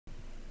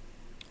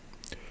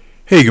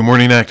Hey, good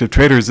morning, active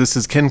traders. This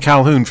is Ken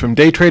Calhoun from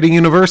Day Trading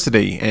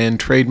University and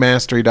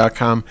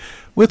TradeMastery.com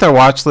with our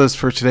watch list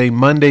for today,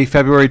 Monday,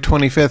 February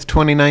 25th,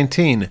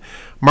 2019.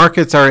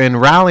 Markets are in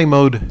rally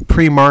mode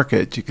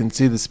pre-market. You can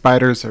see the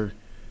spiders are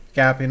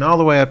gapping all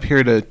the way up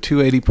here to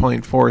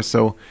 280.4,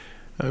 so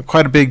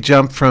quite a big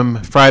jump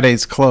from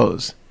Friday's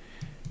close.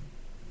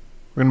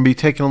 We're going to be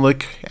taking a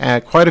look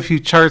at quite a few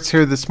charts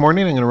here this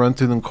morning. I'm going to run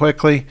through them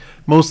quickly,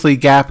 mostly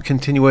gap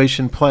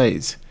continuation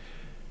plays.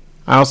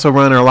 I also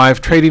run our live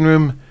trading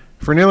room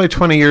for nearly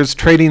 20 years,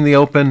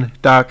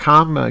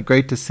 tradingtheopen.com.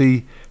 Great to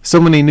see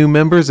so many new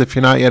members. If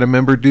you're not yet a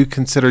member, do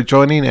consider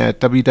joining at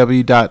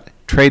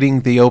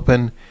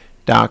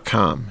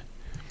www.tradingtheopen.com.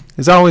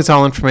 As always,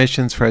 all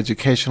information is for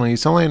educational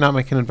use only, not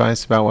making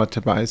advice about what to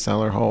buy,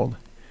 sell, or hold.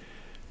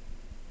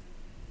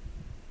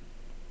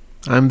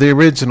 I'm the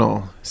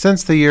original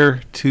since the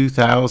year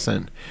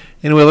 2000.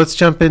 Anyway, let's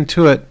jump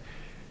into it.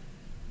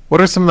 What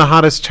are some of the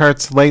hottest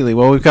charts lately?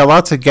 Well, we've got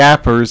lots of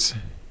gappers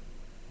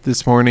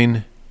this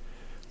morning.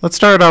 Let's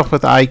start off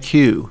with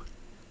IQ.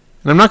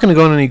 And I'm not going to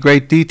go into any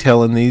great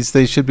detail in these.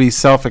 They should be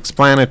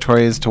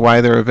self-explanatory as to why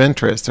they're of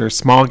interest. There are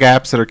small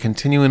gaps that are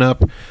continuing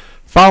up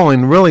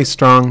following really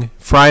strong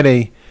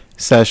Friday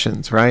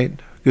sessions, right?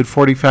 Good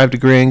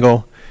 45-degree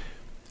angle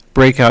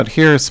breakout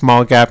here,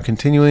 small gap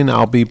continuing.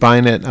 I'll be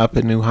buying it up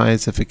at new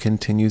highs if it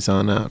continues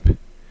on up.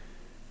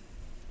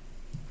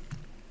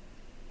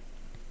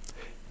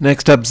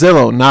 Next up,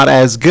 Zillow. Not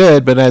as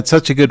good, but had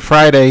such a good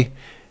Friday,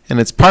 and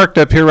it's parked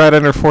up here right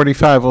under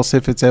 45. We'll see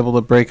if it's able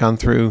to break on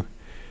through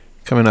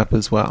coming up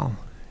as well.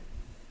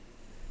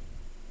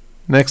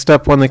 Next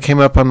up, one that came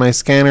up on my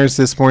scanners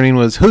this morning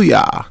was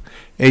HUYA,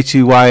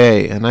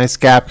 H-U-Y-A. A nice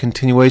gap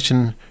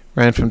continuation,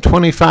 ran from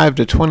 25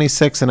 to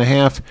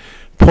 26.5,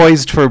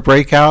 poised for a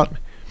breakout.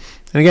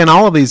 And again,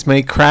 all of these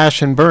may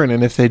crash and burn,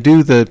 and if they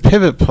do, the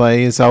pivot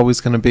play is always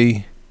going to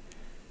be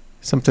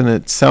something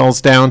that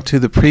sells down to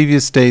the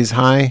previous day's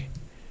high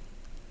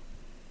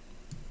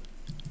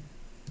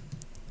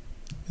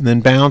and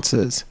then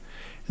bounces.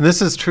 And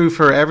this is true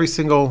for every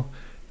single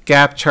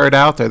gap chart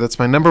out there. That's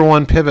my number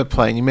one pivot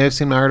play. And you may have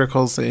seen my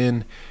articles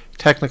in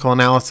Technical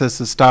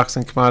Analysis of Stocks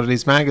and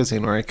Commodities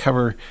magazine, where I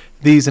cover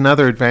these and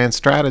other advanced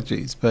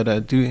strategies.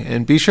 But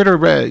be sure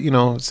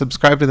to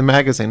subscribe to the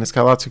magazine. It's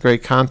got lots of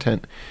great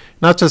content.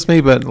 Not just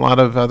me, but a lot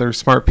of other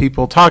smart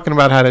people talking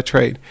about how to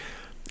trade.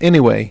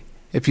 Anyway,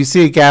 if you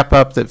see a gap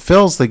up that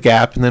fills the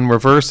gap and then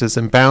reverses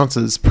and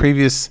bounces,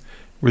 previous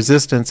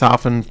resistance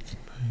often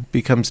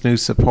becomes new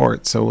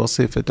support. So we'll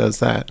see if it does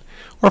that,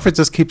 or if it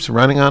just keeps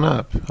running on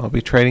up. I'll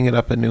be trading it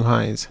up at new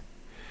highs.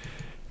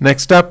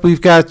 Next up,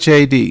 we've got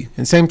JD,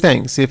 and same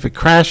thing. See if it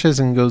crashes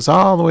and goes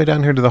all the way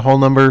down here to the whole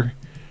number,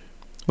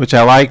 which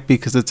I like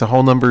because it's a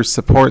whole number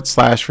support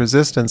 /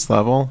 resistance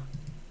level.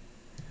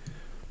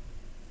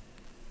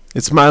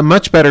 It's a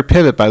much better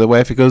pivot, by the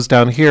way, if it goes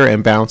down here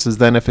and bounces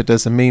than if it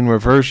does a mean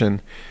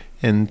reversion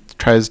and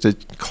tries to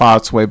claw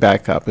its way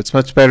back up. It's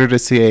much better to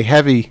see a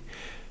heavy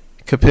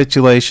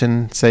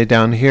capitulation, say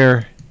down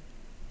here,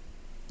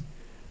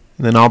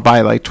 and then I'll buy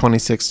like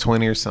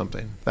 26.20 or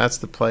something. That's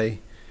the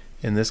play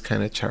in this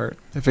kind of chart.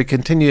 If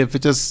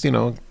it just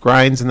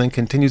grinds and then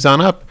continues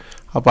on up,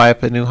 I'll buy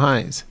up at new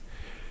highs.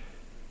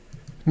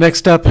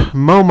 Next up,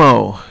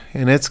 Momo,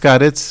 and it's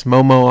got its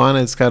Momo on.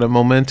 It's got a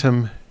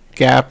momentum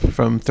gap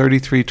from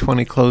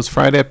 33.20 close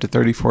Friday up to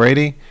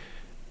 34.80.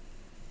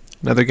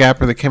 Another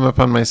gapper that came up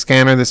on my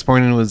scanner this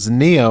morning was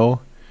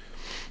NIO.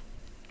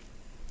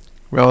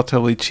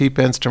 Relatively cheap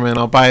instrument.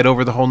 I'll buy it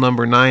over the whole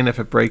number 9 if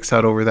it breaks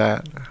out over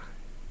that.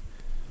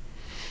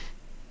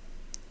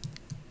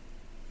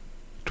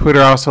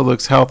 Twitter also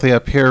looks healthy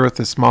up here with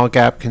a small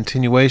gap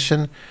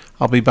continuation.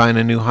 I'll be buying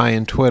a new high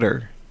in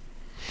Twitter.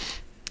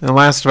 And the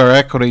last of our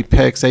equity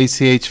picks,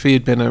 ACHV,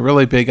 had been a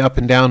really big up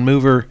and down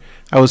mover.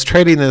 I was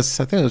trading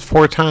this, I think it was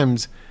 4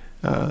 times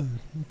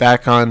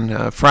back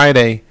on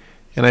Friday,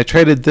 and I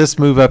traded this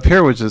move up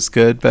here, which is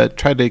good, but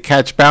tried to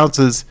catch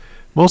bounces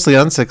mostly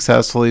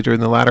unsuccessfully during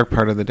the latter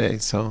part of the day.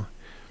 So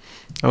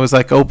I was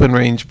like open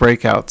range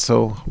breakout.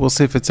 So we'll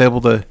see if it's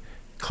able to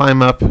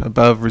climb up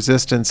above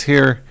resistance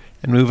here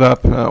and move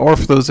up. Or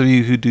for those of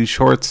you who do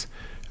shorts,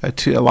 a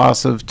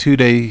loss of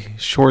 2-day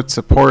short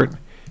support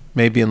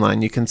may be in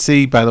line. You can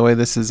see, by the way,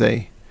 this is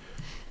a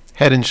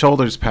head and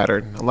shoulders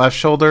pattern. A left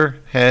shoulder,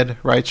 head,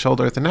 right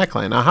shoulder at the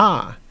neckline.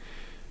 Aha!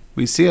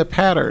 We see a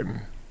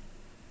pattern.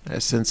 I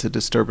sense a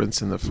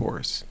disturbance in the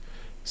force.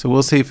 So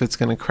we'll see if it's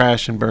going to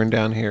crash and burn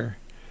down here.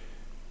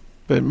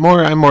 But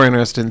I'm more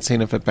interested in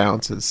seeing if it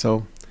bounces.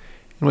 So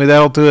anyway,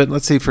 that'll do it.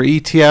 Let's see, for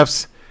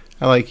ETFs,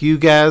 I like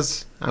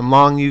UGAZ. I'm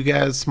long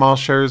UGAZ, small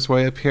shares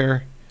way up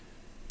here.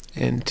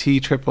 And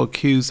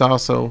TQQ's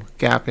also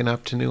gapping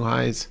up to new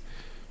highs.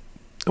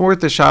 And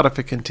worth a shot if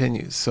it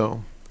continues.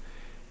 So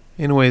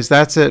anyways,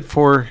 that's it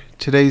for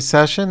today's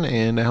session,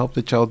 and I hope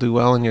that y'all do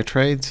well in your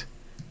trades.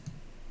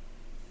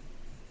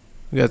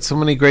 We got so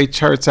many great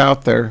charts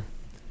out there.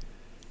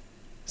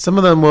 Some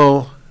of them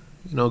will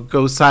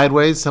go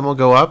sideways, some will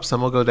go up,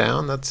 some will go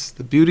down. That's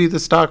the beauty of the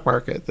stock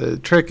market. The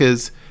trick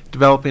is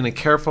developing a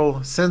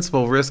careful,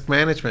 sensible risk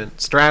management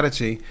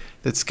strategy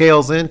that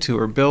scales into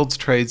or builds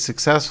trades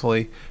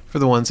successfully for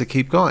the ones that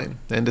keep going,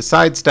 and to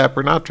sidestep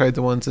or not trade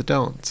the ones that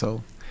don't.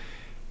 So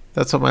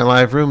that's what my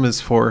live room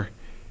is for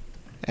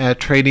at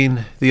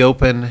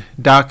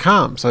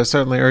tradingtheopen.com. So I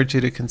certainly urge you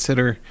to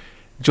consider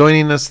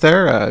joining us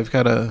there. I've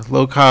got a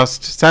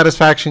low-cost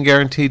satisfaction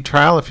guaranteed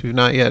trial if you've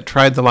not yet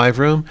tried the live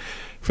room.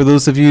 For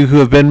those of you who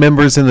have been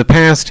members in the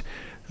past,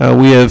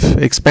 we have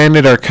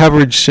expanded our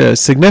coverage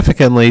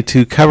significantly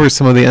to cover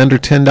some of the under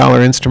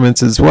 $10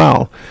 instruments as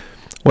well.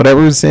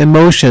 Whatever's in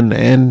motion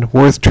and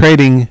worth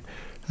trading,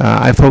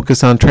 I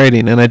focus on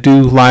trading, and I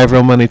do live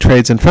real money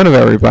trades in front of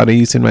everybody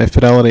using my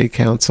Fidelity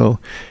account, so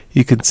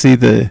you can see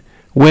the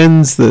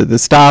wins, the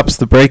stops,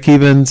 the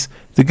break-evens,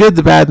 the good,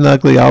 the bad, and the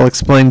ugly, all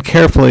explained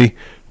carefully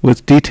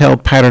with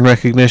detailed pattern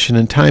recognition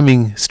and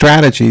timing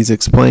strategies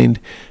explained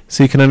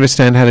so you can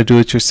understand how to do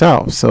it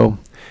yourself. So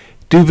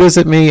do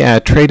visit me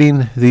at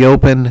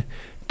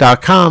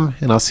tradingtheopen.com,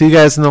 and I'll see you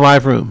guys in the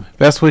live room.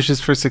 Best wishes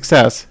for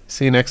success.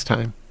 See you next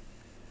time.